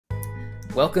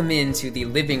Welcome into the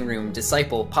Living Room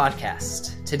Disciple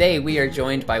podcast. Today we are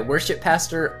joined by worship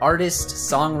pastor, artist,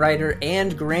 songwriter,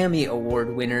 and Grammy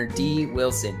Award winner Dee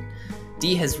Wilson.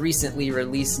 Dee has recently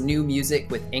released new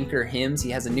music with Anchor Hymns. He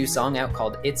has a new song out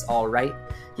called It's All Right.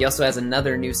 He also has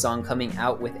another new song coming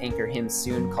out with Anchor Hymns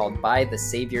soon called By the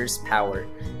Savior's Power.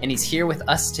 And he's here with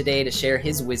us today to share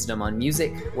his wisdom on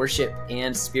music, worship,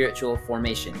 and spiritual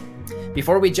formation.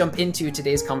 Before we jump into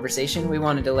today's conversation, we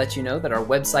wanted to let you know that our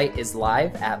website is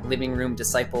live at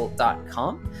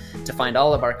livingroomdisciple.com to find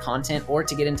all of our content or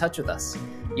to get in touch with us.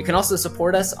 You can also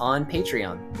support us on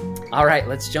Patreon. All right,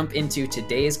 let's jump into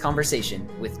today's conversation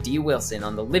with Dee Wilson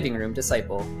on the Living Room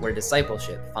Disciple, where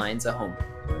discipleship finds a home.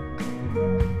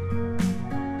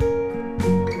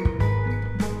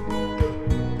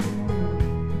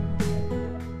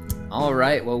 All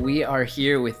right, well, we are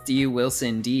here with Dee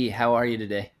Wilson. Dee, how are you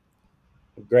today?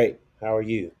 Great. How are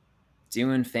you?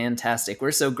 Doing fantastic.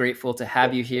 We're so grateful to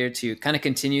have you here to kind of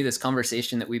continue this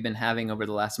conversation that we've been having over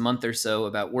the last month or so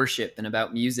about worship and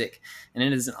about music. And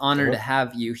it is an honor to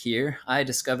have you here. I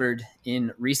discovered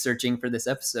in researching for this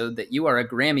episode that you are a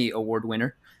Grammy Award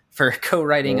winner for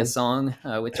co-writing a song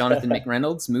with Jonathan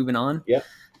McReynolds, Moving On. Yep.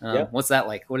 What's that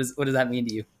like? What does that mean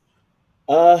to you?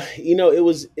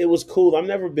 It was cool. I've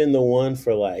never been the one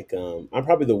for I'm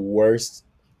probably the worst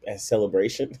at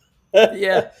celebration.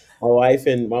 Yeah. My wife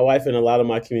and a lot of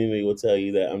my community will tell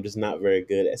you that I'm just not very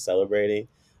good at celebrating.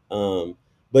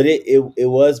 But it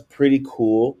was pretty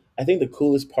cool. I think the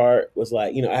coolest part was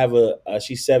I have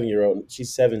she's 7-year-old.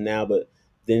 She's 7 now, but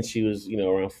then she was,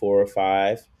 around 4 or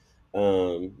 5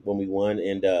 when we won.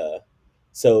 And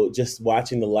so just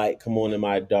watching the light come on in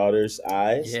my daughter's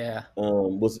eyes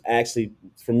was actually,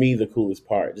 for me, the coolest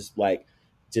part. I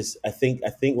think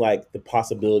the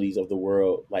possibilities of the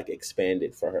world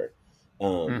expanded for her.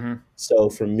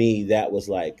 So for me, that was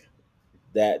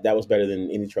that was better than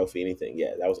any trophy, anything.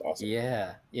 Yeah, that was awesome.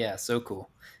 Yeah, so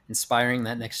cool. Inspiring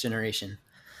that next generation.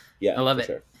 Yeah, I love it.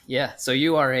 Sure. Yeah, so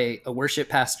you are a worship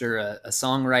pastor, a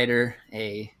songwriter,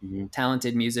 a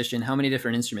talented musician. How many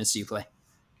different instruments do you play?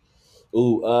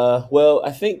 Well,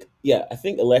 I think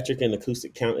electric and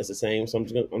acoustic count as the same. So I'm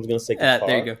just gonna say guitar.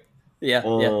 There you go. Yeah.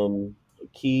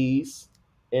 Keys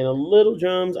and a little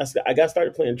drums. I got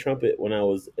started playing trumpet when I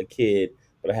was a kid,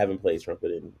 but I haven't played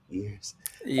trumpet in years.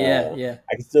 Yeah.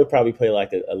 I can still probably play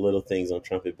a little things on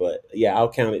trumpet, but yeah, I'll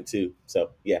count it too. So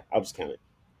yeah, I'll just count it.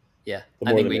 Yeah,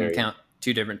 I think we can count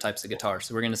 2 different types of guitar,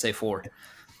 so we're going to say 4.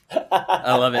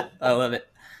 I love it.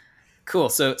 Cool.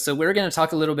 So we're going to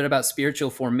talk a little bit about spiritual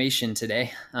formation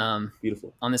today.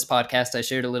 Beautiful. On this podcast, I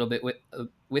shared a little bit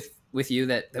with you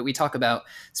that we talk about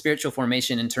spiritual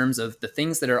formation in terms of the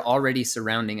things that are already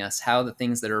surrounding us, how the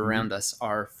things that are around us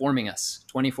are forming us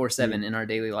 24/7 in our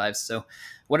daily lives. So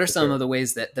what are some of the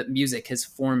ways that music has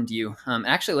formed you?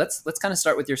 Actually, let's kind of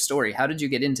start with your story. How did you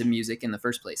get into music in the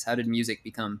first place? How did music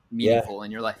become meaningful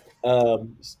in your life?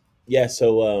 So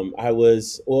I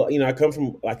come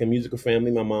from a musical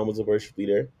family. My mom was a worship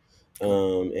leader,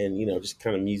 and just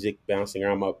kind of music bouncing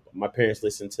around. My parents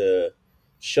listened to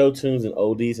show tunes and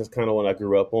oldies. That's kind of what I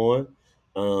grew up on.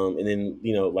 And then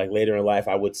later in life,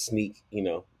 I would sneak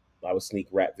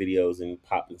rap videos and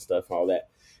pop and stuff, all that,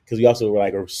 because we also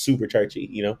were super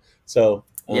churchy, So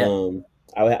I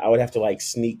would have to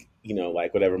sneak,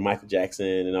 whatever Michael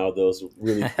Jackson and all those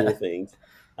really cool things.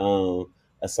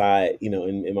 Aside,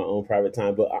 in my own private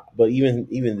time, but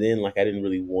even then, I didn't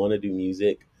really want to do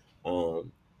music.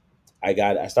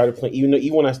 I started playing,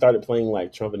 even when I started playing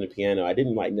trumpet and piano, I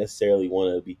didn't necessarily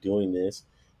want to be doing this.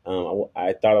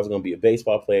 I thought I was going to be a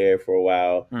baseball player for a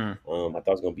while. I thought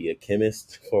I was going to be a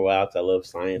chemist for a while because I love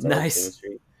science. Nice. I love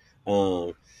chemistry.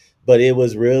 But it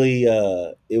was really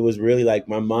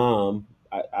my mom.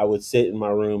 I would sit in my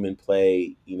room and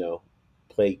play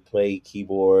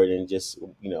keyboard and just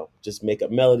make up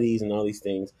melodies and all these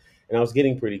things. And I was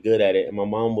getting pretty good at it. And my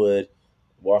mom would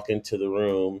walk into the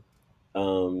room,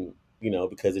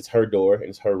 because it's her door and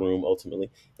it's her room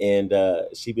ultimately. And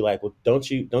she'd be like, well, don't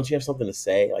you have something to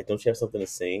say? Don't you have something to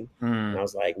sing? And I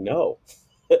was like, no,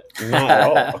 not at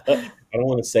all. I don't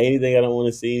want to say anything. I don't want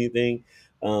to see anything.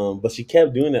 But she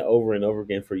kept doing that over and over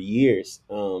again for years.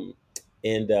 And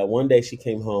one day she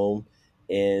came home,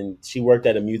 and she worked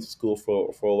at a music school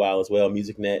for a while as well,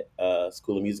 MusicNet,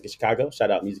 School of Music in Chicago. Shout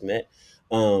out MusicNet.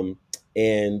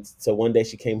 And so one day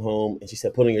she came home and she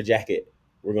said, put on your jacket.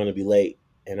 We're going to be late.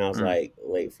 And I was like,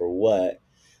 late for what?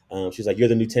 She was like, you're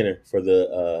the new tenor for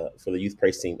the youth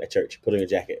praise team at church. Put on your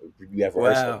jacket. You have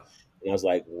rehearsal. Wow. And I was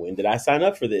like, when did I sign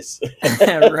up for this?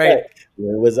 Right.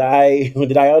 When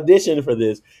did I audition for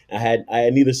this? I had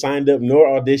neither signed up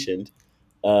nor auditioned.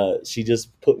 She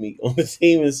just put me on the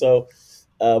team. And so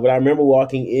But I remember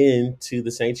walking into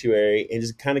the sanctuary and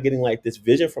just kind of getting like this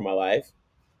vision for my life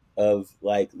of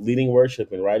like leading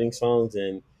worship and writing songs.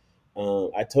 And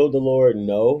I told the Lord,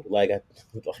 no, like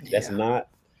that's Yeah. not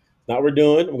what we're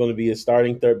doing. I'm going to be a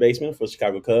starting third baseman for the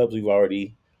Chicago Cubs. We've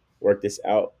already worked this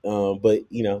out. But,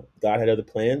 God had other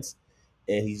plans,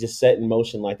 and He just set in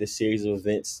motion like this series of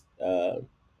events,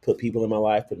 put people in my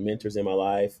life, put mentors in my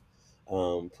life,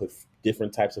 put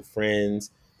different types of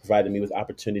friends, provided me with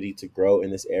opportunity to grow in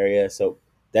this area. So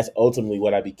that's ultimately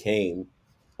what I became.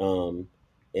 Um,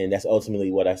 and that's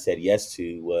ultimately what I said yes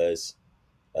to was,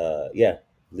 yeah,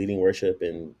 leading worship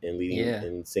and leading Yeah.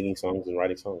 and singing songs and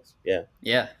writing songs. Yeah.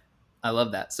 Yeah. I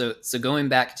love that. So going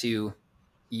back to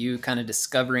you kind of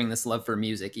discovering this love for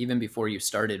music even before you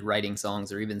started writing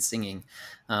songs or even singing,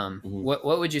 Mhm. what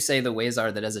would you say the ways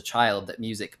are that as a child that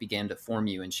music began to form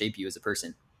you and shape you as a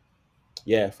person?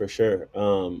 Yeah, for sure.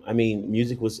 I mean,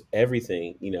 music was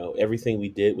everything. Everything we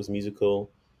did was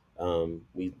musical.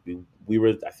 We were.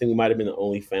 I think we might have been the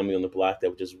only family on the block that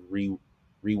would just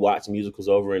rewatch musicals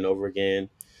over and over again.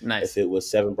 If Nice. it was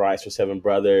Seven Brides for Seven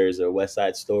Brothers, or West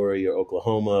Side Story, or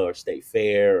Oklahoma, or State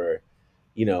Fair, or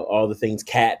all the things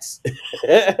Cats,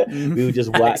 we would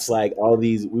just watch Nice. like all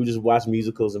these. We would just watch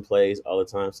musicals and plays all the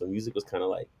time. So music was kind of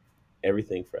like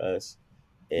everything for us.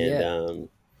 And Yeah.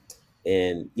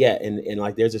 and yeah, and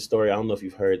like there's a story, I don't know if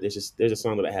you've heard, there's a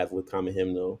song that I have with Common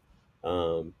Hymnal,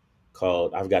 um,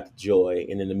 called I've Got the Joy.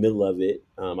 And in the middle of it,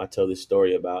 I tell this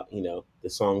story about, the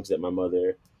songs that my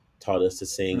mother taught us to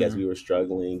sing as Mm, we were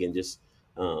struggling, and just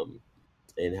um,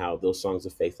 and how those songs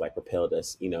of faith like propelled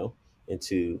us,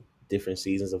 into different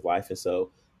seasons of life. And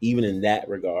so even in that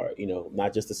regard,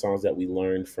 not just the songs that we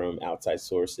learned from outside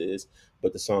sources,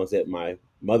 but the songs that my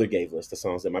mother gave us, the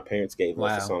songs that my parents gave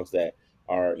us, the wow. songs that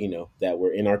are, that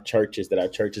were in our churches, that our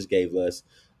churches gave us,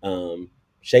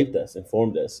 shaped us and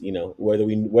formed us,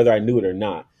 whether I knew it or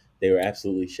not, they were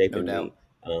absolutely No shaping doubt.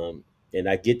 me. And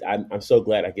I'm so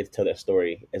glad I get to tell that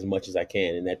story as much as I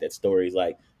can. And that story is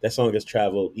like, that song has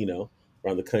traveled,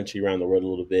 around the country, around the world a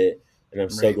little bit. And I'm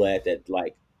so Right. glad that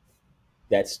like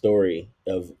that story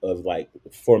of like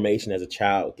formation as a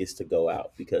child gets to go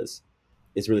out, because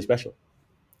it's really special.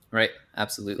 Right. Yeah.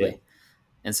 Absolutely.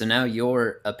 And so now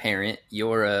you're a parent,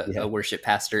 you're a Yeah. worship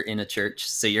pastor in a church.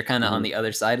 So you're kind of on Hmm. the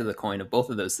other side of the coin of both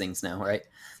of those things now, right?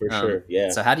 For sure. Yeah.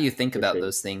 So how do you think For about sure.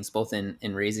 those things, both in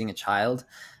raising a child?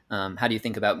 How do you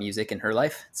think about music in her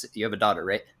life? So you have a daughter,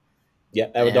 right? Yeah.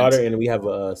 I have a And daughter, and we have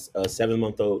a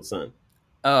 7-month-old son.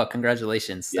 oh,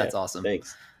 congratulations. Yeah. That's awesome.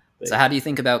 Thanks. So how Thanks. do you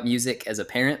think about music as a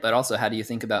parent, but also how do you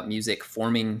think about music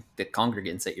forming the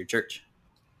congregants at your church?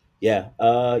 Yeah.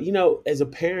 As a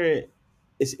parent,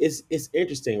 it's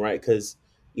interesting, right? Because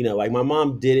like my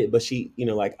mom did it, but she,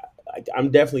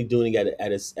 I'm definitely doing it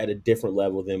at a different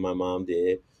level than my mom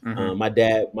did. Hmm. My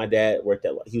dad worked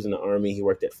he was in the army. He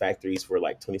worked at factories for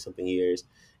like 20 something years,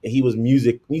 and he was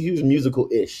musical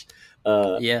ish,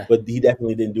 Yeah. but he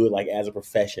definitely didn't do it like as a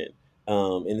profession.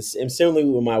 And similarly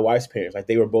with my wife's parents, like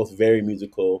they were both very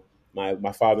musical.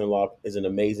 My father-in-law is an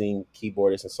amazing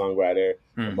keyboardist and songwriter.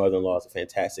 My Hmm. mother-in-law is a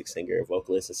fantastic singer and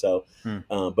vocalist. And so, Hmm.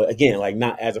 but again, like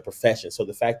not as a profession. So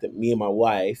the fact that me and my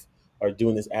wife are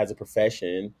doing this as a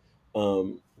profession,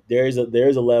 there is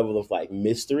a level of like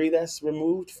mystery that's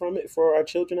removed from it for our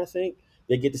children. I think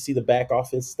they get to see the back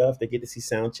office stuff. They get to see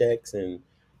sound checks, and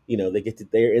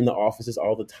they're in the offices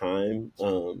all the time.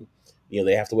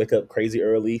 They have to wake up crazy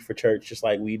early for church, just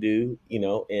like we do.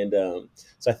 And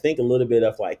so I think a little bit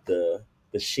of like the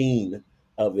sheen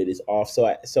of it is off.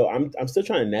 So I'm still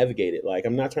trying to navigate it. Like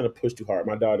I'm not trying to push too hard.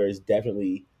 My daughter is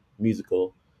definitely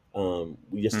musical.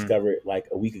 We just Hmm. discovered like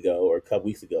a week ago or a couple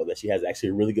weeks ago that she has actually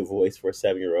a really good voice for a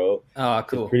 7-year old. Oh, She has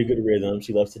cool. pretty good rhythm.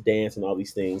 She loves to dance and all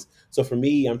these things. So for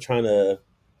me, I'm trying to,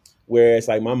 whereas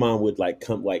like my mom would like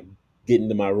come like get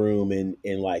into my room and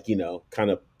like kind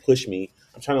of push me.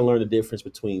 I'm trying to learn the difference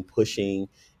between pushing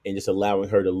and just allowing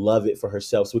her to love it for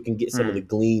herself, so we can get some of Hmm. the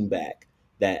gleam back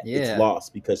that it's Yeah.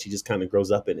 lost because she just kind of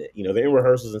grows up in it. They're in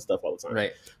rehearsals and stuff all the time.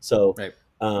 Right. So Right.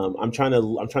 I'm trying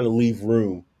to leave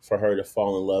room for her to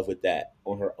fall in love with that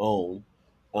on her own,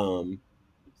 um,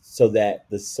 so that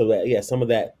yeah, some of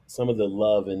the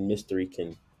love and mystery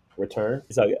can return.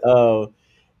 It's like,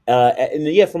 and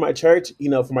yeah, for my church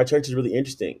is really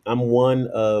interesting. I'm one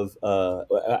of,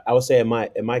 I would say at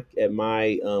my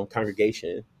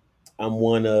congregation, I'm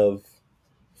one of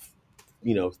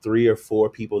 3 or 4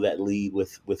 people that lead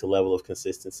with a level of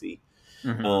consistency.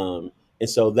 Hmm. And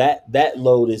so that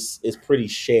load is pretty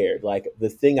shared. Like the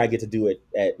thing I get to do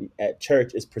at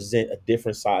church is present a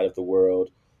different side of the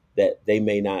world that they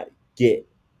may not get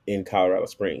in Colorado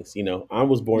Springs. I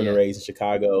was born and Yeah. raised in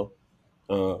Chicago.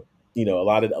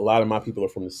 a lot of my people are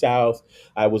from the South.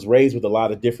 I was raised with a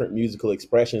lot of different musical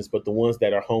expressions, but the ones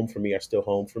that are home for me are still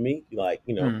home for me. Like,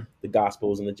 Mm, the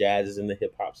gospels and the jazzes and the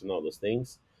hip hops and all those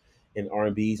things, and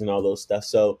R&Bs and all those stuff.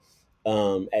 So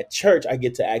at church, I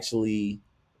get to actually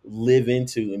live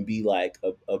into and be like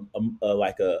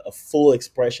a full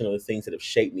expression of the things that have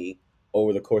shaped me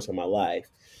over the course of my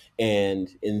life, and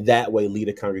in that way lead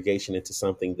a congregation into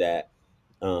something that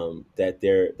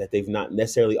they've not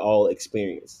necessarily all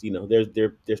experienced.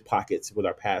 There's pockets with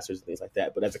our pastors and things like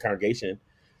that, but as a congregation,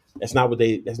 that's not what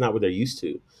they're used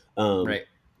to. Um, right.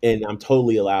 and I'm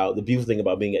totally allowed. The beautiful thing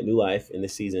about being at New Life in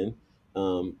this season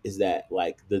is that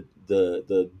like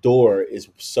the door is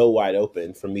so wide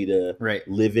open for me to Right.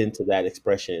 live into that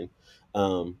expression.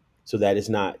 So that it's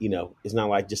not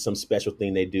like just some special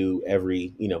thing they do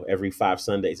every 5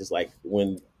 Sundays. It's like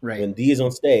Right. when D is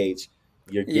on stage,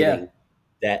 you're Yeah. getting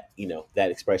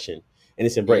that expression, and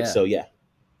it's embraced. Yeah. So yeah.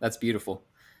 That's beautiful.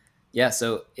 Yeah,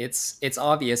 so it's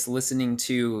obvious listening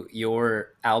to your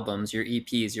albums, your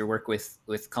EPs, your work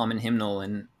with Common Hymnal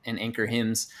and Anchor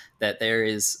Hymns, that there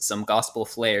is some gospel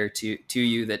flair to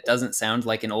you that doesn't sound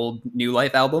like an old New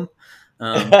Life album.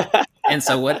 Um, and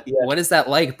so Yeah, what is that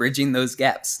like, bridging those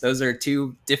gaps? Those are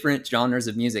two different genres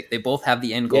of music. They both have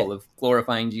the end yeah, goal of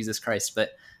glorifying Jesus Christ,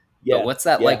 but yeah, what's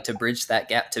that yeah. like to bridge that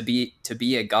gap, to be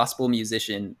a gospel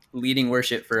musician leading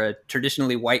worship for a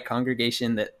traditionally white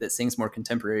congregation that sings more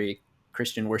contemporary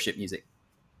Christian worship music?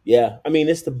 Yeah, I mean,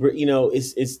 it's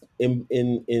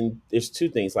in there's two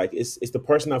things. Like, it's the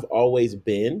person I've always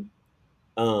been.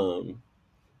 Um,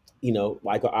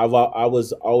 like I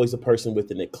was always a person with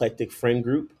an eclectic friend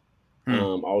group. Hmm.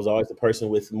 I was always a person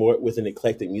with an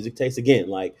eclectic music taste. Again,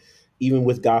 like even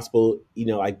with gospel,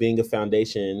 like being a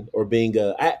foundation or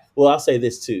well, I'll say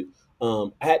this too.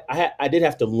 I did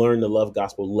have to learn to love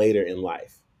gospel later in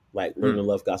life, like learn Hmm. to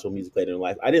love gospel music later in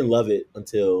life. I didn't love it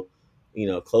until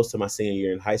close to my senior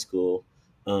year in high school,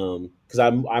 because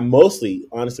I mostly,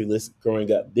 honestly,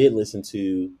 growing up, did listen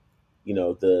to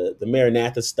the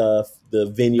Maranatha stuff, the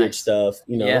Vineyard Nice. stuff,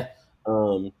 Yeah.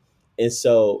 um, and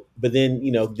so, but then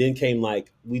then came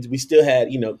like we still had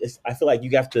I feel like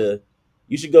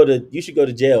you should go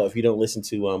to jail if you don't listen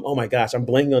to oh my gosh, I'm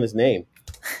blanking on his name.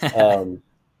 Um,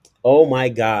 oh my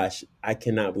gosh, I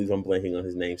cannot believe I'm blanking on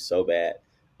his name so bad.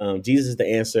 Jesus is the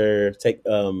answer. Take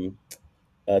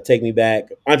me back,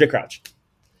 Andre Crouch.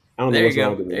 I don't know There you what's go.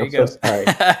 wrong with me. There I'm you so go. sorry.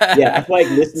 Yeah, I feel like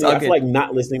It's all I feel good. like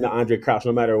not listening to Andre Crouch,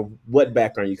 no matter what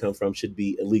background you come from, should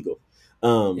be illegal.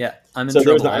 Um, Yeah, I'm in so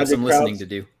there was trouble. the I have Andre some Crouch. listening to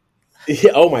do.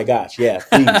 Yeah, oh my gosh, yeah.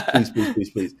 Please, please, please, please,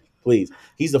 please, please.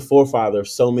 He's the forefather of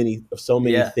so many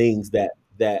Yeah. things that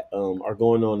are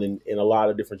going on in a lot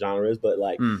of different genres. But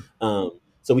like, Hmm.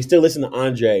 so we still listen to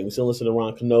Andre, we still listen to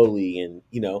Ron Canoli, and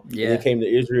and then Yeah. came to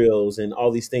Israel's and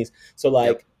all these things. So Yep.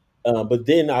 like, but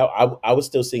then I was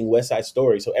still singing West Side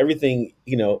Story. So everything,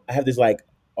 I have this like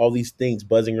all these things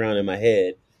buzzing around in my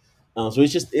head. So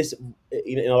it's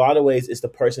in a lot of ways it's the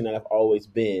person that I've always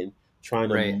been,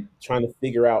 Right. trying to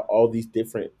figure out all these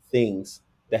different things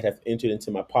that have entered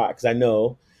into my pot, because I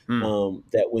know Hmm.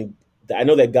 that I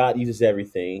know that God uses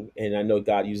everything, and I know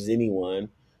God uses anyone.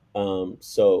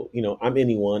 So I'm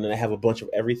anyone, and I have a bunch of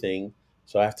everything.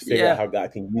 So I have to figure out Yeah. how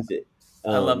God can use it,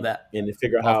 I love that. and to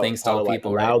figure out All things to how all to like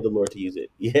people, right? allow the Lord to use it.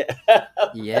 Yeah,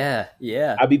 Yeah.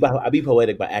 Yeah. I be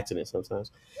poetic by accident sometimes.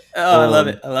 Oh, I love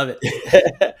it. Um, I love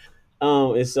it.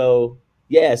 and so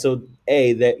yeah, so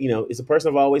that it's a person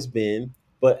I've always been, Hmm.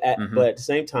 but at the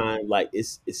same time, like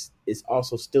it's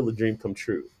also still a dream come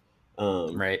true.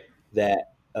 Um, Right.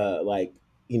 that like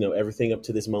everything up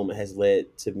to this moment has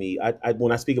led to me.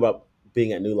 When I speak about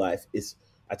being at New Life,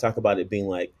 I talk about it being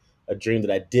like a dream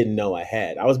that I didn't know I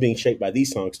had. I was being shaped by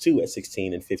these songs too at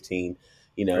 16 and 15.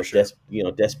 For sure.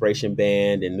 Desperation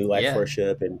Band and New Life Yeah.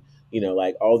 Worship, and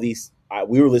like all these.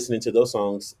 We were listening to those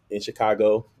songs in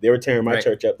Chicago. They were tearing my Right.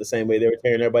 church up the same way they were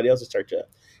tearing everybody else's church up.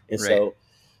 And Right. so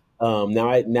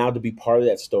now to be part of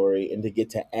that story and to get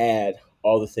to add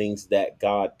all the things that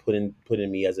God put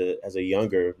in me as a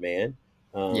younger man,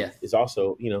 Yeah. is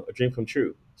also a dream come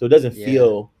true. So it doesn't Yeah.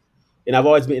 feel. And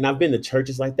I've been to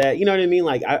churches like that. You know what I mean?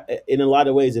 Like in a lot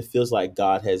of ways, it feels like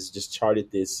God has just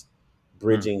charted this Hmm.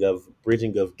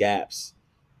 bridging of gaps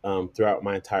throughout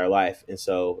my entire life. And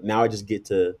so now I just get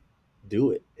to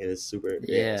do it, and it's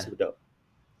Yeah. super dope.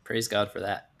 Praise God for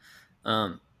that.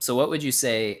 So what would you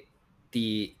say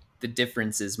the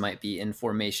differences might be in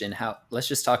formation? How, let's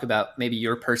just talk about maybe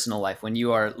your personal life when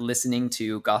you are listening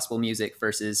to gospel music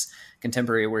versus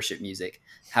contemporary worship music.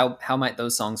 How might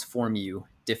those songs form you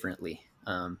differently?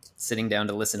 Sitting down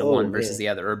to listen to Oh one versus man. the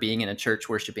other, or being in a church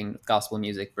worshiping gospel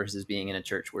music versus being in a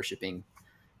church worshiping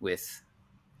with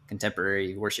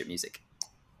contemporary worship music?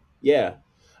 Yeah.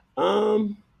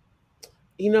 Um,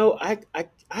 I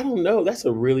don't know. That's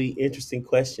a really interesting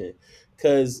question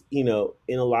because, in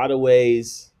a lot of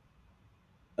ways,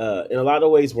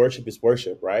 worship is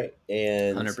worship, right?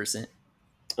 And 100%.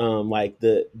 like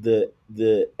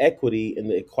the equity and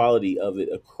the equality of it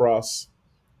across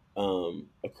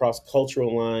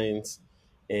cultural lines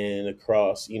and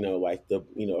across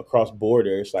across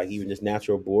borders, like even just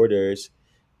natural borders,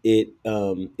 it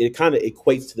kind of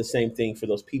equates to the same thing for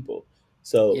those people.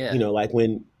 So Yeah.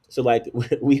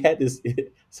 we had this.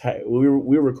 Sorry, we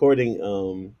were recording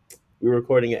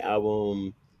an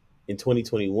album in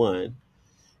 2021,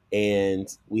 and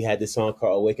we had this song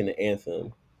called "Awaken the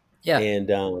Anthem." Yeah.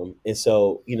 And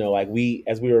so like we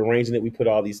as we were arranging it, we put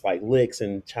all these like licks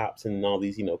and chops and all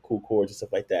these cool chords and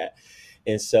stuff like that.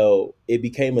 And so it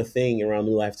became a thing around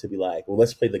New Life to be like, well,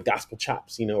 let's play the gospel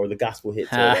chops, or the gospel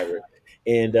hits or Ha. whatever.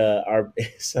 And our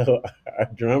so our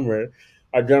drummer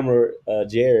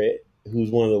Jared,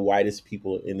 who's one of the whitest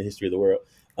people in the history of the world,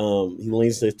 he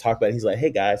leans to talk about it. He's like, hey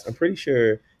guys, I'm pretty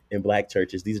sure in black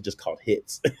churches these are just called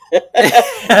hits.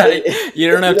 You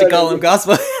don't have to call them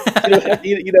gospel.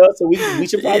 So we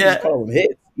should probably just call them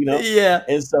hits. Yeah,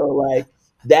 And so like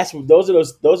those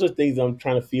are things I'm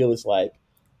trying to feel. It's like,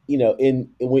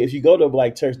 if you go to a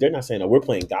black church, they're not saying, "Oh, we're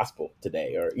playing gospel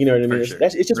today," or you know what I mean. for It's, sure.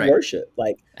 that's it's just Right. worship.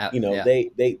 Like Yeah.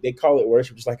 they call it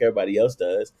worship just like everybody else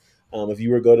does. If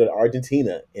you were to go to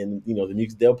Argentina and the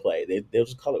music they'll play, they'll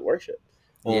just call it worship.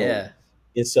 Um, Yeah.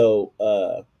 and so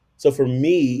for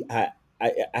me, I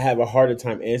have a harder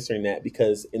time answering that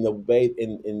because in a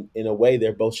way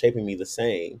they're both shaping me the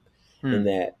same, in Hmm.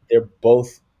 that they're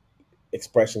both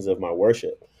expressions of my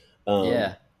worship.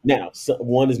 Yeah. Now,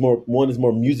 one is more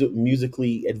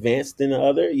musically advanced than the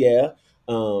other. Yeah.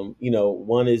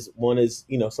 One is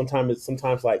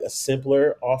sometimes like a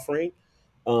simpler offering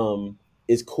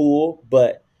is cool,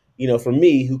 but for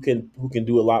me, who can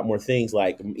do a lot more things,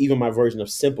 like even my version of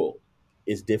simple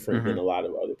is different than Hmm. a lot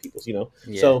of other people's. Yeah.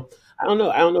 So I don't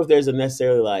know if there's a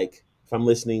necessarily, like, if I'm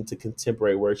listening to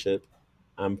contemporary worship,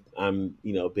 I'm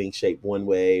being shaped one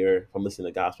way, or if I'm listening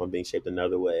to gospel, I'm being shaped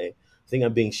another way. I think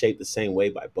I'm being shaped the same way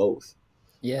by both.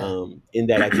 Yeah. In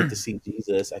that I get to see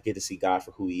Jesus, I get to see God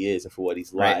for who He is and for what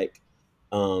He's Right.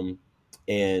 like.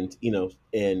 And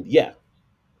yeah,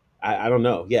 I don't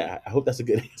know. Yeah, I hope that's a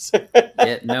good answer.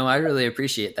 Yeah. No, I really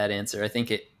appreciate that answer. I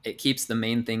think it keeps the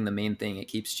main thing the main thing. It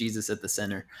keeps Jesus at the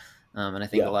center. And I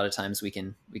think a Yeah, lot of times we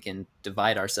can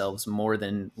divide ourselves more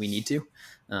than we need to,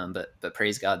 but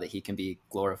praise God that He can be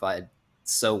glorified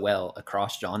so well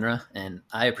across genre. And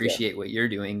I yeah, appreciate what you're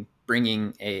doing,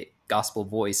 bringing a gospel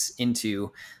voice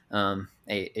into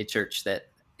a church that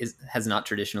has not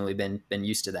traditionally been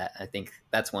used to that. I think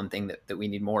that's one thing that we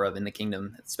need more of in the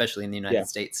kingdom, especially in the yeah, United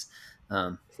States,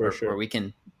 for where sure. we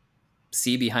can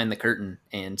see behind the curtain,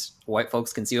 and white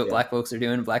folks can see what Yeah, black folks are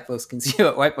doing, black folks can see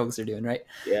what white folks are doing, right?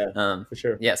 yeah, um for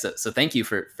sure. yeah, so thank you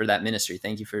for that ministry.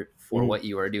 Thank you for Hmm. what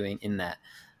you are doing in that.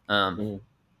 um Hmm.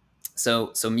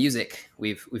 so music,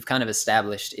 we've kind of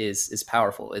established, is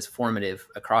powerful, is formative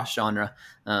across genre.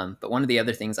 But one of the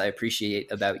other things I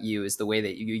appreciate about you is the way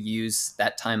that you use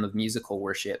that time of musical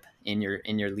worship in your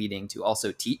leading to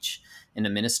also teach and to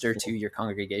minister to your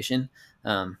congregation.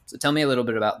 So tell me a little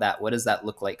bit about that. What does that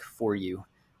look like for you,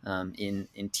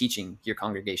 in teaching your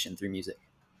congregation through music?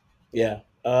 Yeah.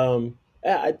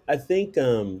 I think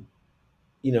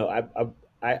you know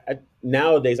I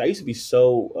nowadays, I used to be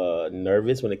so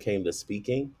nervous when it came to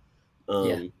speaking,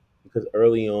 Yeah. because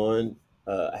early on,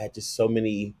 I had just so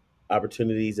many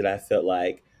opportunities that I felt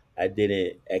like I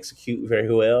didn't execute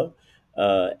very well.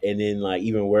 And then, like,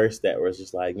 even worse, that was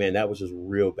just like, man, that was just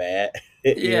real bad,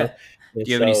 you know? Yeah. And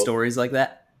Do you have any so, stories like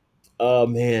that? oh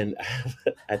man,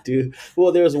 I do.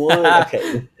 Well, there was one,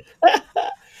 okay.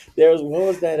 What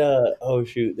was that? Oh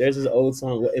shoot, there's this old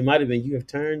song. It might have been "You Have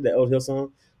Turned," that old Hill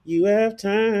song. You have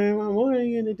turned my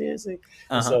morning into dancing.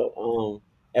 And Uh-huh. so,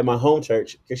 at my home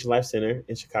church, Christian Life Center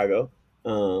in Chicago,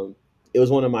 it was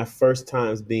one of my first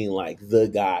times being like the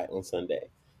guy on Sunday.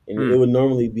 And it Hmm. would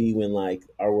normally be when, like,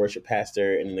 our worship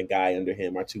pastor and then the guy under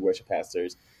him, our two worship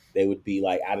pastors, they would be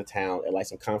like out of town at like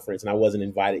some conference, and I wasn't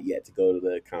invited yet to go to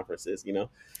the conferences.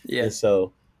 Yeah. And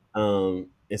so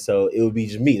it would be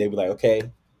just me. They'd be like, okay,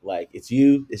 like, it's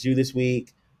you this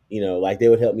week. Like, they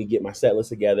would help me get my set list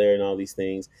together and all these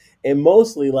things. And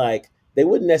mostly, like, they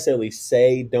wouldn't necessarily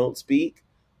say don't speak,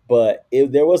 but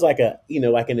if there was like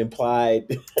like an implied,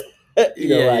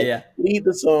 Yeah. like, Yeah. lead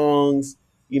the songs,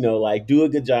 like, do a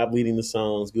good job leading the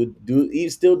songs, good, do you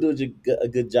still do a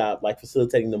good job like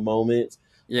facilitating the moments.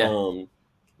 Yeah. Um,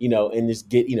 and just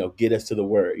get us to the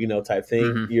word, type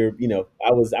thing. Hmm. I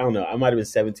don't know, I might have been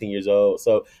 17 years old,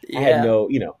 so I had Yeah.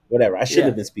 no, whatever. I shouldn't Yeah.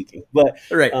 have been speaking, but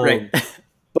Right. Right.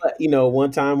 um,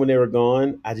 one time when they were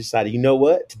gone, I decided, you know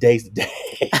what, today's the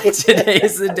day.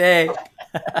 Today's the day.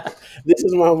 This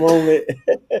is my moment.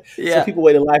 Some Yeah. people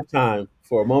wait a lifetime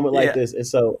for a moment like Yeah. this, and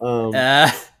so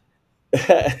Uh,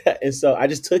 and so I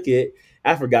just took it.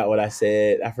 I forgot what I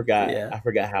said. yeah. I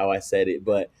forgot how I said it,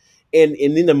 but and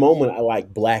in the moment I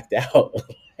like blacked out.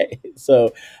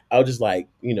 So I was just like,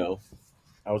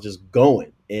 I was just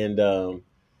going, and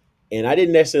I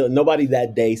didn't necessarily, nobody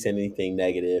that day said anything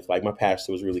negative. Like, my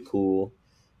pastor was really cool,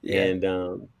 Yeah.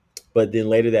 and but then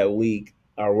later that week,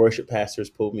 our worship pastors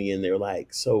pulled me in. They were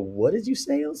like, "So what did you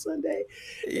say on Sunday?"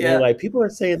 And they're Yeah. like, "People are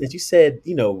saying that you said,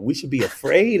 we should be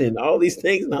afraid and all these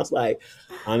things." And I was like,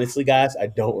 "Honestly, guys, I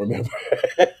don't remember.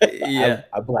 Yeah.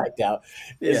 I blacked out."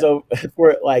 And Yeah. so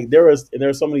for like, there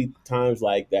were so many times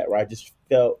like that where I just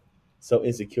felt so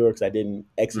insecure because I didn't Mm.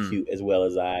 execute as well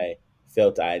as I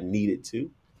felt I needed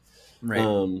to. Right.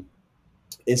 Um,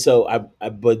 and so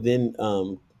but then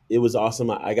it was awesome.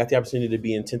 I got the opportunity to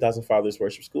be in 10,000 Fathers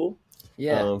Worship School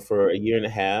Yeah. for a year and a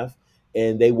half,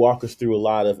 and they walk us through a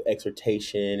lot of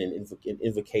exhortation and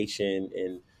invocation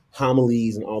and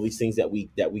homilies and all these things that we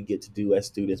get to do as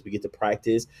students. We get to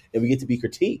practice, and we get to be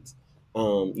critiqued,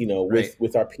 Right.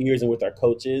 with our peers and with our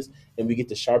coaches, and we get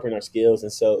to sharpen our skills.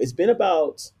 And so it's been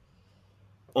about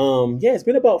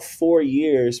 4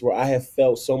 years where I have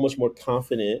felt so much more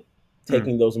confident Mm.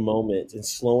 taking those moments and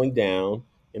slowing down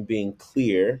and being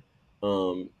clear.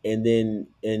 And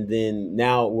then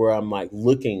now where I'm like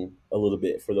looking a little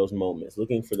bit for those moments,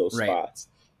 looking for those Right. spots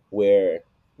where,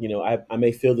 I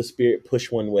may feel the spirit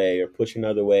push one way or push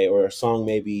another way, or a song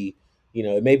may be,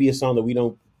 it may be a song that we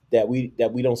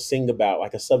don't sing about,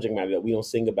 like a subject matter that we don't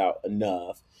sing about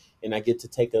enough. And I get to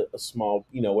take a small,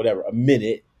 whatever, a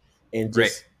minute, and Right.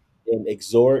 just and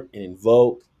exhort and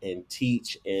invoke and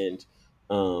teach,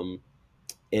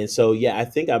 and so, yeah, I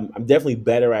think I'm definitely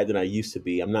better at it than I used to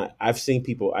be. I'm not. I've seen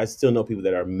people. I still know people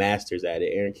that are masters at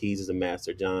it. Aaron Keys is a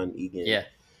master. John Egan, Yeah.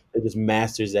 they're just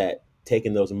masters at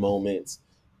taking those moments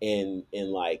and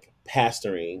like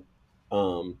pastoring.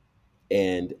 Um,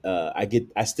 and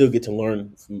I still get to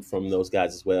learn from those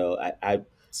guys as well.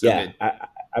 So Yeah, good.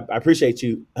 I appreciate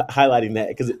you highlighting that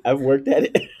because I've worked at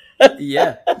it.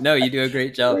 Yeah. No, you do a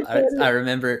great job. Worked I, at I it.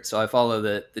 remember, so I follow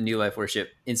the New Life Worship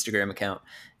Instagram account,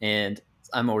 and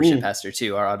I'm a worship Mm, pastor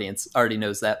too. Our audience already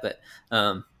knows that, but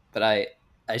I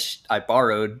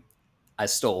borrowed, I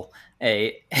stole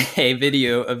a a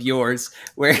video of yours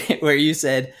where you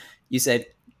said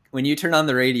when you turn on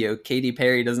the radio, Katy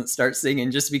Perry doesn't start singing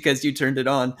just because you turned it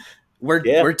on.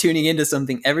 yeah. We're tuning into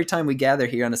something every time we gather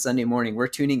here on a Sunday morning. We're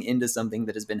tuning into something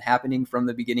that has been happening from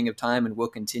the beginning of time and will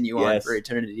continue on for Yes.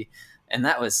 eternity. And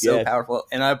that was so Yes. powerful.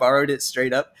 And I borrowed it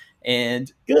straight up.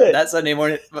 And Good. that Sunday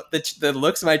morning, the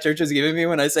looks my church was giving me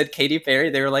when I said Katy Perry,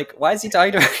 they were like, "Why is he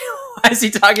talking about? Why is he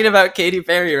talking about Katy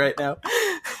Perry right now?"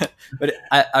 But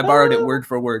I borrowed it word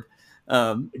for word.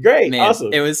 Great. Man, Awesome.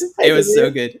 it Just was take it it, was so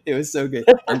man. good. It was so good.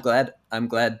 I'm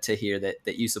glad to hear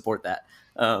that you support that.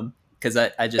 Because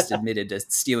I just admitted to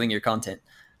stealing your content.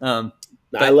 Um,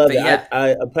 I but love but it. yeah,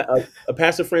 A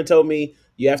pastor friend told me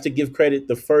you have to give credit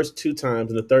the first two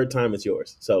times, and the third time it's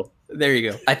yours. So there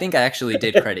you go. I think I actually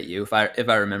did credit you if I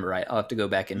remember right. I'll have to go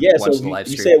back and yeah. So watch if the you, live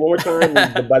you say stream. it one more time,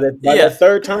 and by that Yeah,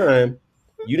 third time,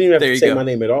 you didn't even have there to you say go. my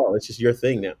name at all. It's just your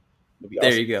thing now. It'll be There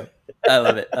awesome. you go. I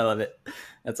love it. I love it.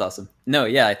 That's awesome. No,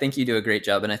 yeah, I think you do a great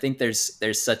job, and I think there's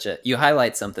such a you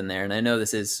highlight something there, and I know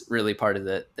this is really part of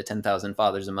the 10,000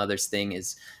 fathers and mothers thing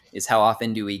is how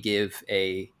often do we give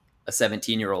a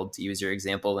 17-year-old, to use your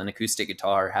example, an acoustic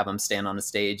guitar, have them stand on a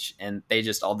stage, and they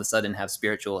just all of a sudden have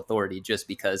spiritual authority just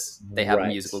because they have a Right.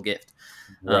 musical gift.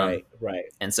 Um, Right. Right.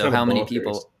 and It's so kind of how many bonkers.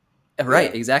 people Yeah.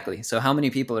 right, exactly. So how many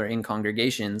people are in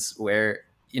congregations where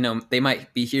they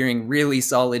might be hearing really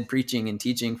solid preaching and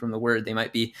teaching from the word, they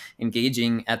might be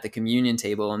engaging at the communion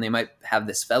table, and they might have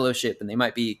this fellowship, and they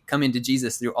might be coming to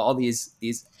Jesus through all these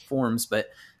forms, but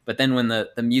then when the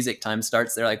music time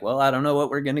starts, they're like, well, I don't know what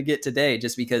we're going to get today,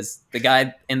 just because the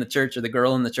guy in the church or the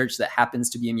girl in the church that happens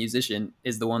to be a musician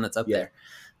is the one that's up Yeah. there.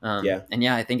 Yeah. And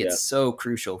yeah, I think Yeah. it's so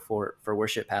crucial for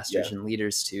worship Yeah. pastors and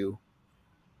leaders to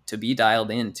be dialed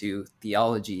into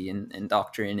theology and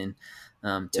doctrine, and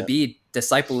to Yeah. be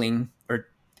discipling or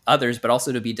others, but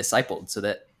also to be discipled, so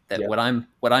that Yeah. what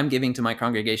I'm giving to my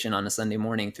congregation on a Sunday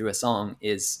morning through a song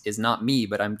is not me,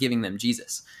 but I'm giving them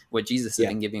Jesus. What Jesus has Yeah.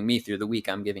 been giving me through the week,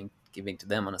 I'm giving to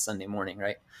them on a Sunday morning,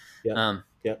 right? Yeah. Um,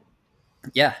 Yeah.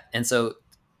 yeah, and so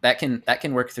that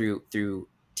can work through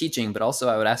teaching, but also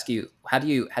I would ask you, how do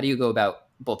you go about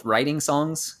both writing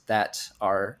songs that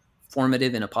are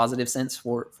formative in a positive sense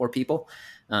for people,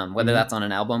 whether that's on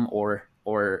an album or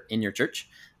in your church.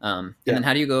 And then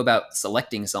how do you go about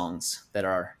selecting songs that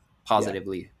are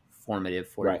positively formative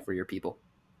for your people?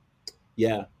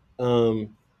 Yeah.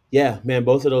 Yeah, man,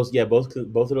 both of those, both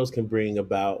of those can bring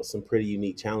about some pretty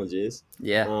unique challenges.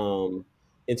 Yeah.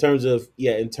 In terms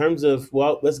of,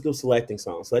 well, let's go selecting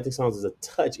songs. Selecting songs is a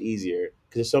touch easier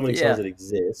because there's so many songs that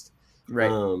exist. Right.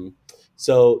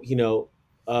 So,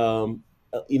 and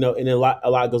a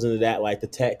lot goes into that, like the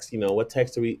text, what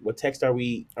text are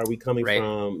we coming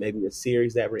from? Maybe a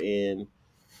series that we're in.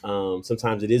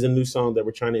 Sometimes it is a new song that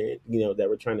we're trying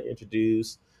to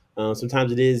introduce.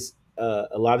 Sometimes it is,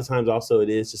 a lot of times also it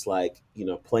is just like,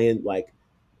 playing, like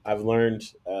I've learned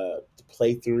to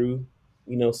play through,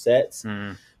 sets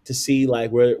to see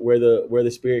like where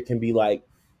the Spirit can be like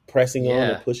pressing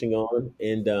on or pushing on,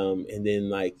 and then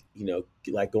like,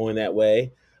 like going that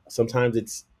way. Sometimes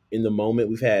it's in the moment.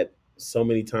 We've had so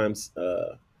many times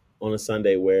on a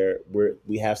Sunday where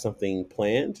we have something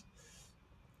planned,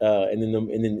 and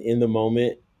then in the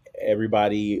moment,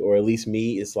 everybody, or at least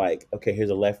me, is like, okay, here's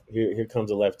a left. Here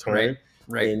comes a left turn,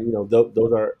 right. And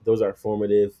those are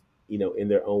formative, in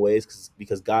their own ways,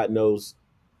 because God knows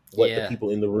what the people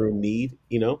in the room need,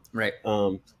 right.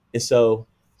 And so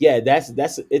that's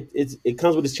it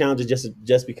comes with its challenges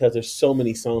just because there's so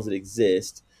many songs that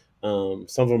exist. Some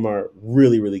of them are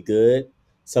really, really good.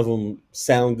 Some of them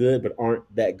sound good but aren't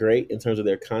that great in terms of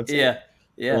their content.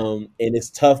 Yeah. And it's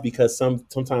tough because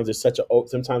sometimes there's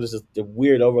sometimes there's just a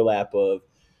weird overlap of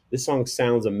this song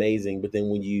sounds amazing, but then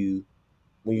when you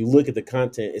look at the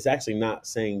content, it's actually not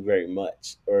saying very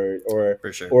much, or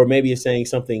For sure. or maybe it's saying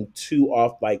something too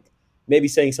off, like maybe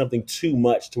saying something too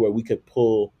much to where we could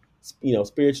pull,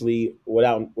 spiritually,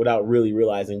 without really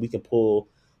realizing we can pull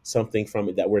something from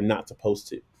it that we're not supposed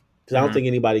to. Because I don't think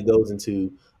anybody goes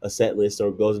into a set list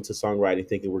or goes into songwriting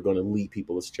thinking we're going to lead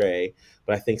people astray.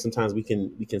 But I think sometimes we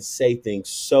can say things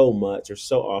so much or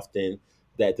so often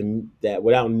that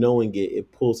without knowing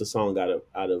it pulls the song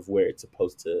out of where it's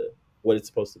supposed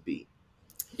to be.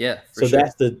 Yeah. So sure.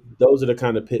 Those are the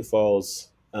kind of pitfalls,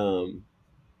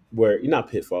 where, not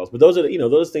pitfalls, but those are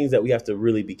those things that we have to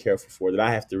really be careful for. That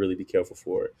I have to really be careful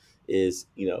for is,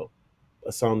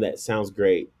 a song that sounds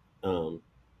great,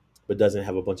 but doesn't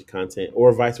have a bunch of content,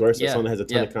 or vice versa. A song that has a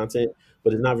ton of content,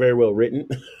 but it's not very well written.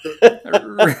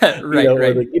 Right.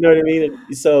 You know what I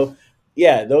mean? So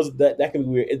that can be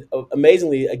weird.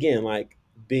 Amazingly, again, like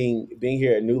being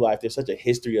here at New Life, there's such a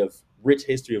rich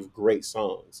history of great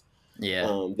songs.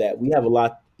 That we have a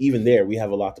lot, even there, we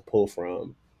have a lot to pull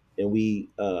from. And we,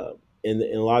 in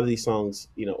a lot of these songs,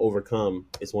 Overcome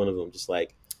is one of them. Just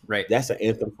like, that's an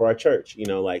anthem for our church,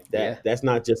 like that. That's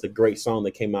not just a great song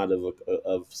that came out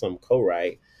of some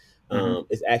co-write.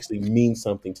 It actually means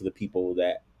something to the people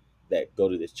that go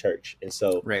to this church. And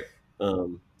so,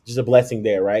 just a blessing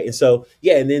there. Right. And so,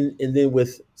 and then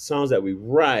with songs that we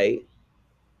write,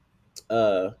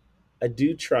 I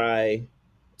do try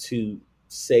to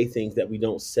say things that we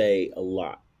don't say a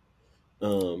lot. I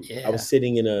was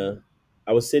sitting in a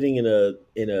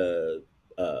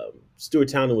Stuart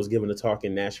Townend was giving a talk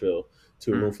in Nashville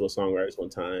to a room full of songwriters one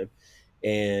time,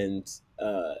 and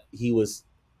he was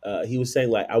saying,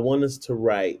 like, I want us to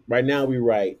write. Right now we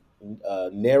write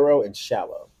narrow and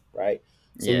shallow, right?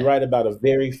 So we write about a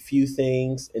very few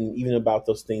things, and even about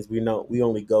those things we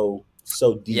only go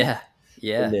so deep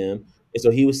in them. And so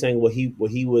he was saying what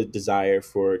he would desire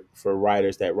for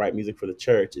writers that write music for the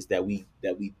church is that we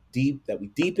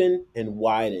deepen and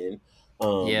widen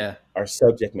our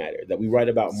subject matter, that we write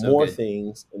about more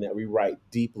things, and that we write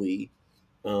deeply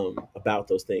about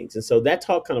those things. And so that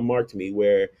talk kind of marked me,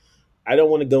 where I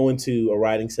don't want to go into a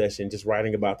writing session just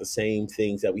writing about the same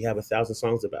things that we have 1,000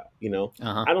 songs about.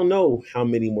 I don't know how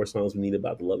many more songs we need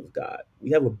about the love of God.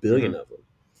 We have 1 billion of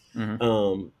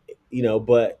them.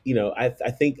 But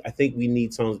I think we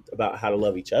need songs about how to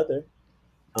love each other.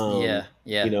 I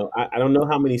don't know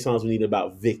how many songs we need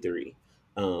about victory.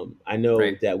 I know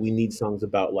that we need songs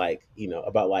about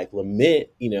about lament,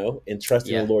 and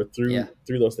trusting the Lord through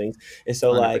those things. And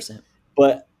so 100%.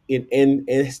 But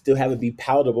and still have it be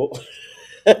palatable.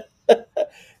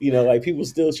 Like people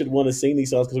still should want to sing these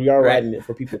songs because we are writing it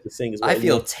for people to sing as well. I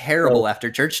feel terrible after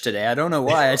church today. I don't know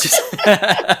why. I just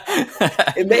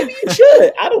and maybe you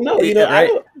should. I don't know.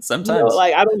 Sometimes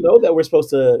I don't know that we're supposed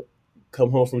to come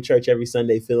home from church every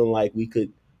Sunday feeling like we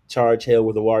could charge hell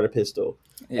with a water pistol.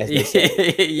 As they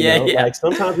say. Like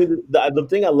sometimes the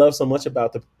thing I love so much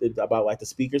about the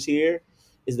speakers here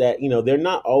is that they're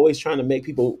not always trying to make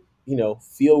people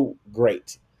feel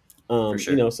great. For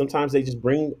sure. Sometimes they just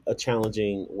bring a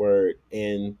challenging word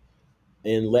and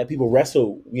let people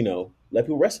wrestle, let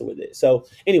people wrestle with it. So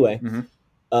anyway, Hmm.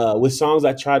 with songs,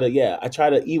 I try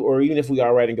to, or even if we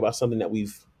are writing about something that we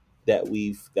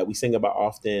sing about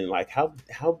often, like how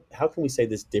can we say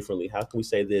this differently? How can we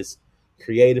say this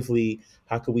creatively?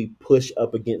 How can we push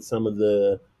up against some of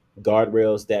the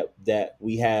guardrails that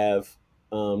we have?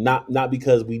 Not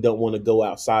because we don't want to go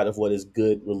outside of what is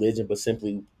good religion, but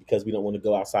simply because we don't want to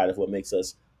go outside of what makes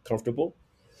us comfortable.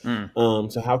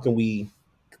 Mm. So how can we,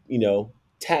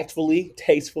 tactfully,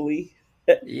 tastefully,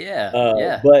 Yeah.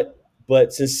 Yeah.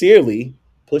 but sincerely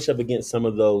push up against some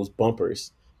of those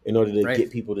bumpers in order to Right. get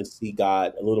people to see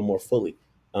God a little more fully.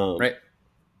 Um, Right.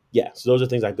 yeah, so those are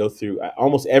things I go through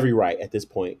almost every write at this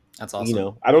point. That's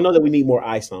awesome. I don't know that we need more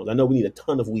I songs. I know we need a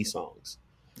ton of we songs.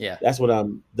 Yeah.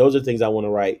 Those are things I want to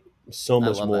write so I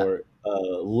much love that.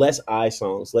 more. Less I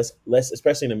songs, less,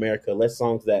 especially in America, less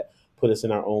songs that put us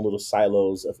in our own little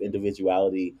silos of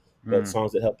individuality, but Mm.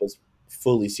 songs that help us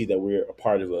fully see that we're a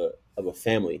part of a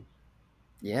family.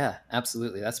 Yeah,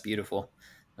 absolutely. That's beautiful.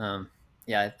 Um,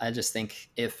 yeah, I just think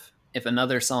if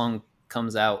another song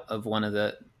comes out of one of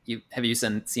the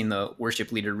seen the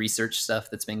worship leader research stuff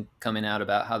that's been coming out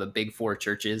about how the big four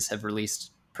churches have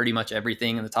released pretty much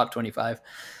everything in the top 25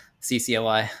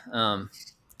 CCLI.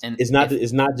 And if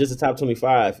It's not just the top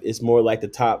 25. It's more like the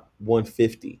top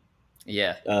 150.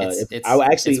 yeah, If it's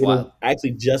it's wild. I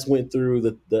actually just went through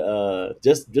the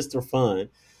just for fun.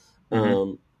 Hmm.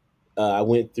 Um, I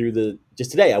went through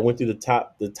just today. I went through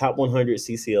the top 100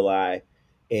 CCLI,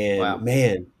 and Wow.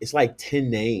 man, it's like 10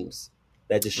 names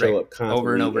that just Right. show up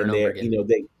Over and constantly, over and and over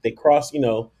again. they cross.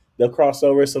 They'll cross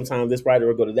over. Sometimes this writer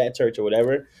will go to that church or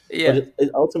whatever, but Yeah.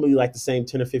 it's ultimately like the same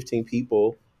 10 or 15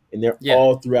 people, and they're Yeah.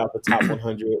 all throughout the top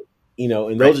 100. And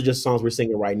Right. those are just songs we're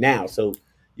singing right now. So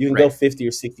you can go Right. 50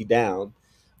 or 60 down,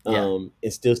 Yeah.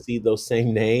 and still see those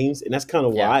same names, and that's kind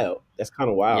of Yeah. wild. That's kind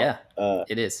of wild. Yeah.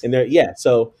 It is. And they're yeah.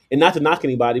 So, and not to knock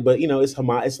anybody, but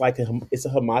it's like it's a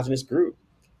homogenous group.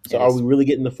 So, It are we is. really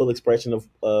getting the full expression of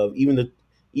even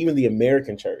the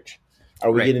American church?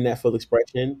 Are we Right. getting that full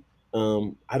expression?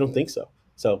 I don't think so.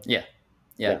 So, Yeah.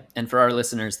 Yeah. yeah, And for our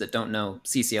listeners that don't know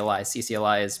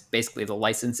CCLI is basically the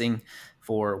licensing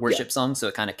for yeah, worship songs. So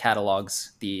it kind of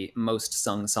catalogs the most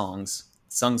sung songs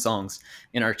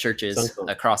in our sung churches song.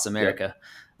 across Yep, America.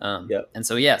 yep, And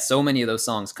so, yeah, so many of those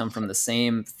songs come from the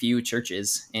same few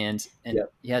churches. And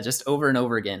yep. yeah, just over and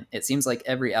over again. It seems like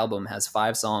every album has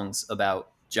 5 songs about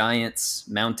giants,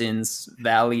 mountains,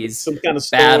 valleys, Some kind of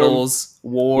storm. battles,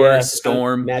 war, Yeah, some kind of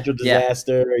storm. natural Yeah.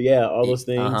 disaster. Yeah, all those Uh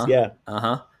things. huh. Yeah, Uh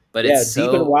huh. But it's yeah.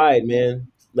 Deep and so, wide, man.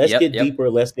 Let's yep, get yep. deeper.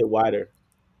 Let's get wider.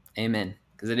 Amen.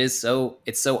 Because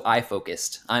it's so eye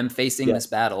focused. I'm facing Yeah, this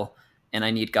battle and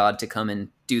I need God to come and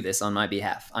do this on my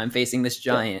behalf. I'm facing this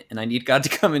yeah. giant and I need God to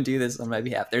come and do this on my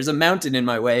behalf. There's a mountain in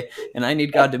my way and I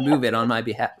need God to move it on my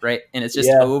behalf, right? And it's just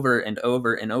Yeah, over and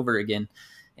over and over again.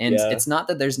 And yeah. it's not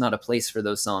that there's not a place for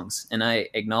those songs. And I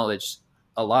acknowledge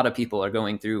a lot of people are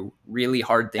going through really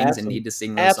hard things and need Absolutely, to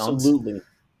sing those songs. absolutely,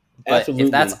 But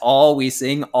if that's absolutely. all we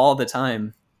sing all the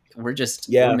time, we're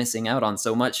Yeah, missing out on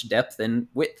so much depth and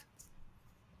width.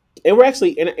 and we're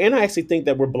actually, and I actually think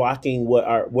that we're blocking what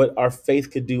our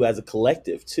faith could do as a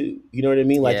collective too. You know what I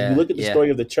mean? Like if you Yeah, look at the yeah. story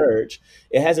of the church,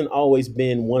 it hasn't always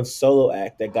been one solo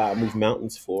act that God moved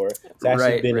mountains for. It's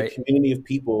actually Right, been a right. community of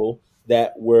people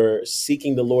that were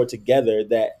seeking the Lord together,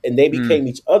 and they Mm, became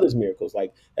each other's miracles.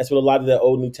 Like that's what a lot of the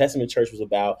old New Testament church was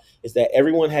about, is that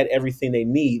everyone had everything they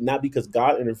need, not because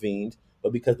God intervened,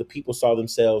 but because the people saw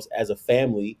themselves as a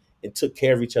family and took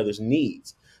care of each other's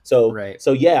needs. right.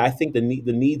 So yeah, I think the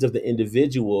needs of the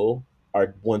individual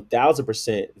are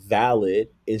 1,000% valid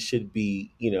and should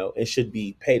be, and should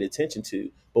be paid attention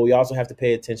to. But we also have to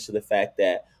pay attention to the fact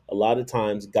that a lot of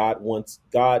times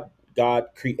God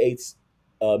creates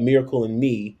a miracle in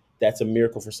me that's a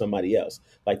miracle for somebody else.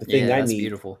 Like the thing Yeah, I that's need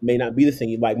beautiful. may not be the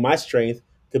thing. Like my strength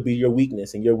could be your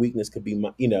weakness, and your weakness could be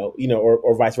my,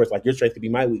 or vice versa. Like your strength could be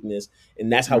my weakness,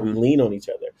 and that's how we Hmm. lean on each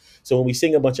other. So when we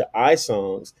sing a bunch of I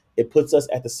songs, it puts us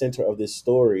at the center of this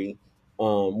story,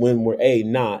 when we're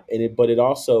not, but it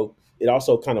also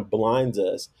kind of blinds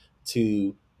us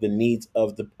to the needs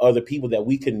of the other people that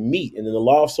we can meet. And then the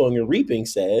law of sowing and reaping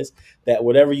says that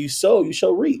whatever you sow, you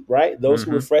shall reap, right? Those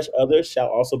who Hmm. refresh others shall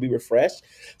also be refreshed.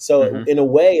 So Hmm. in a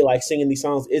way, like singing these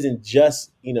songs isn't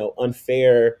just,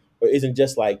 unfair, or isn't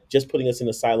just like just putting us in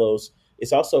the silos.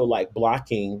 It's also like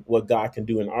blocking what God can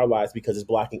do in our lives, because it's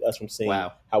blocking us from seeing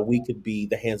Wow, how we could be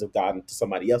the hands of God into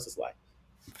somebody else's life.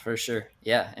 for sure.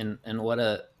 Yeah, and what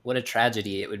a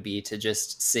tragedy it would be to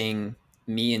just sing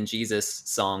me and Jesus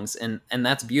songs, and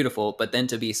that's beautiful. But then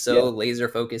to be so laser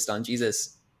focused on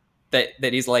Jesus that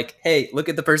he's like, hey, look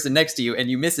at the person next to you, and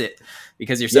you miss it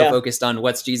because you're so focused on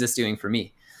what's Jesus doing for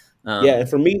me. And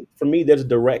for me, there's a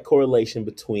direct correlation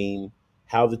between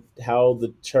how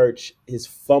the church is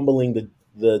fumbling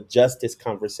the justice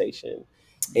conversation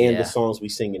and the songs we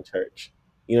sing in church.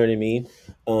 You know what I mean?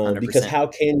 Because how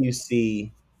can you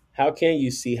see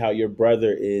how your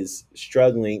brother is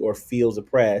struggling or feels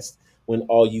oppressed when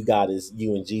all you got is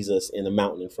you and Jesus and a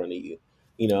mountain in front of you?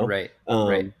 You know, right?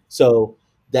 So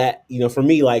that, you know, for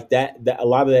me, like that a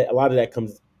lot of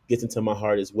that gets into my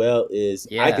heart as well. Is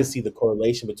I can see the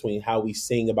correlation between how we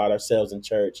sing about ourselves in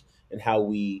church and how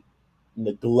we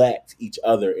neglect each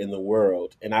other in the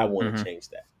world, and I want to change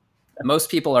that.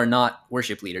 Most people are not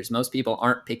worship leaders. Most people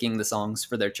aren't picking the songs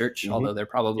for their church, although they're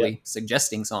probably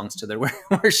suggesting songs to their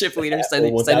worship leaders,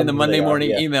 sending the Monday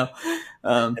morning email.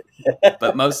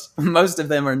 But most of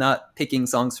them are not picking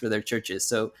songs for their churches.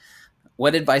 So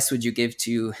what advice would you give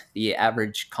to the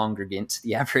average congregant,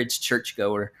 the average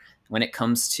churchgoer, when it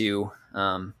comes to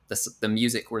the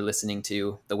music we're listening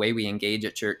to, the way we engage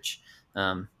at church,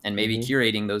 and maybe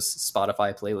curating those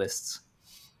Spotify playlists?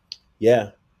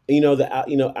 Yeah.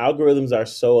 Algorithms are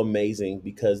so amazing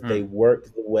because they work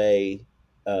the way,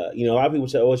 a lot of people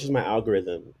say, oh, it's just my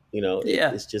algorithm.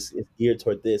 It's geared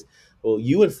toward this. Well,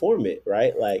 you inform it,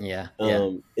 right? Like,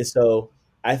 and so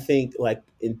I think like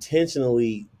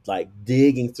intentionally like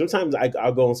digging. Sometimes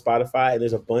I'll go on Spotify and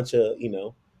there's a bunch of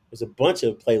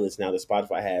playlists now that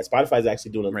Spotify has. Spotify is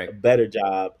actually doing a better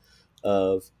job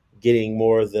of getting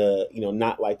more of the,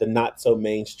 not so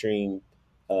mainstream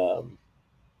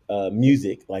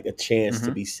music, like a chance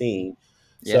to be seen.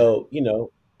 So,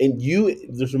 and you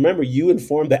just remember, you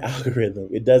inform the algorithm.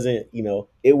 It doesn't,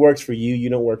 it works for you. You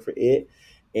don't work for it.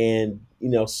 And,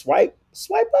 swipe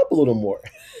up a little more.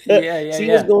 See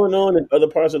what's going on in other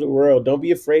parts of the world. Don't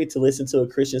be afraid to listen to a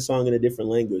Christian song in a different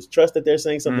language. Trust that they're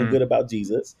saying something good about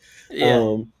Jesus.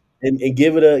 And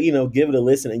give it a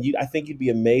listen. And I think you'd be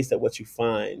amazed at what you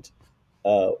find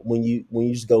when you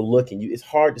just go looking. It's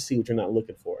hard to see what you're not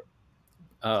looking for.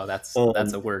 Oh, that's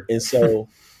a word. And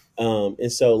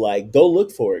so like, go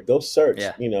look for it, go search,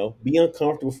 be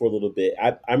uncomfortable for a little bit.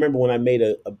 I remember when I made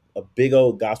a big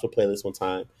old gospel playlist one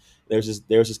time, there was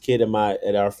this kid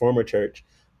at our former church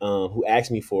who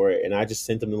asked me for it, and I just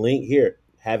sent him the link. Here,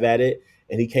 have at it.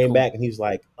 And he came back and he was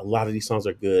like, a lot of these songs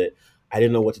are good. I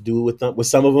didn't know what to do with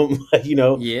some of them, but he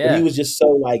was just so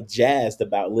like jazzed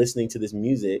about listening to this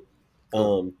music.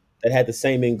 That had the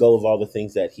same end goal of all the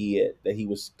things that he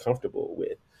was comfortable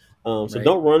with. So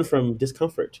don't run from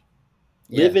discomfort.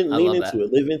 Lean into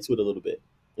it a little bit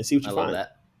and see what you find. Love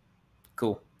that.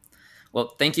 Cool.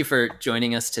 Well, thank you for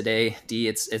joining us today, Dee.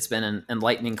 It's been an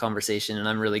enlightening conversation, and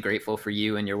I'm really grateful for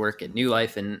you and your work at New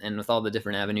Life and with all the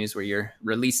different avenues where you're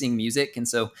releasing music. And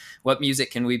so what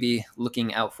music can we be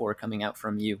looking out for coming out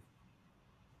from you?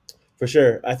 For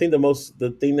sure. I think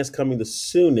the thing that's coming the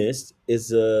soonest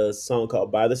is a song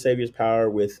called By the Savior's Power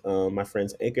with my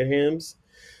friends Anchor Hymns.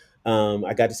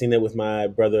 I got to sing that with my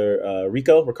brother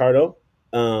Ricardo.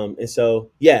 And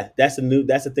so, that's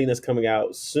the thing that's coming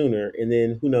out sooner. And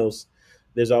then who knows,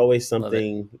 there's always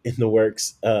something in the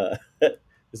works.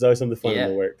 There's always something fun in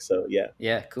the works. So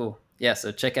yeah. Cool. Yeah.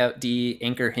 So check out Dee,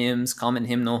 Anchor Hymns, Common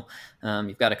Hymnal.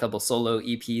 You've got a couple solo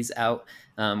EPs out.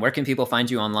 Where can people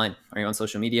find you online? Are you on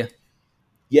social media?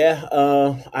 Yeah,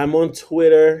 I'm on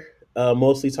Twitter,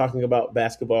 mostly talking about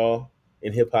basketball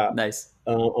and hip hop. Nice.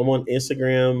 I'm on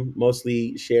Instagram,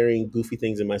 mostly sharing goofy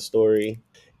things in my story.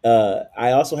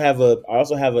 I also have an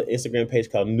Instagram page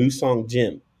called New Song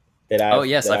Gym that I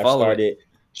follow started.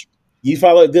 You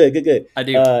follow it? Good. I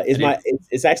do.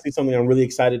 It's actually something I'm really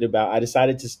excited about. I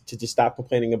decided to just stop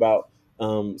complaining about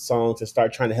songs and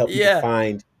start trying to help people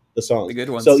find the songs, the good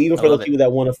ones. So even for those people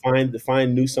that want to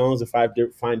find new songs and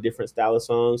find different style of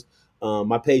songs,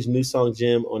 my page New Song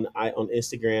Gym on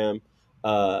Instagram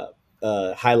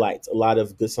highlights a lot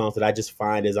of good songs that I just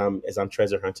find as I'm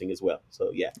treasure hunting as well.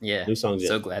 So New Song Gym.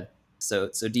 So glad. So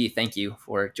Dee, thank you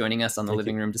for joining us on the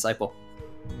Living Room Disciple.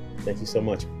 Thank you so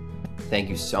much. Thank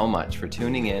you so much for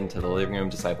tuning in to the Living Room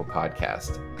Disciple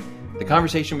podcast. The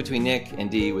conversation between Nick and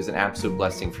Dee was an absolute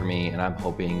blessing for me, and I'm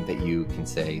hoping that you can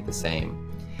say the same.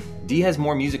 Dee has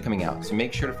more music coming out, so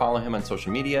make sure to follow him on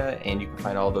social media, and you can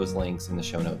find all those links in the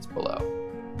show notes below.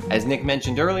 As Nick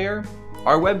mentioned earlier,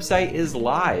 our website is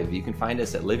live. You can find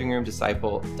us at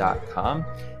livingroomdisciple.com,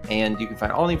 and you can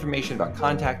find all the information about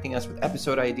contacting us with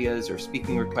episode ideas or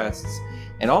speaking requests.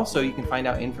 And also you can find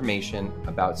out information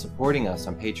about supporting us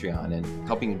on Patreon and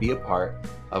helping to be a part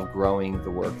of growing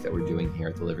the work that we're doing here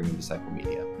at the Living Room Disciple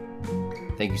Media.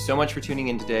 Thank you so much for tuning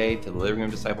in today to the Living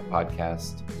Room Disciple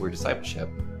podcast, where discipleship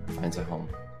finds a home.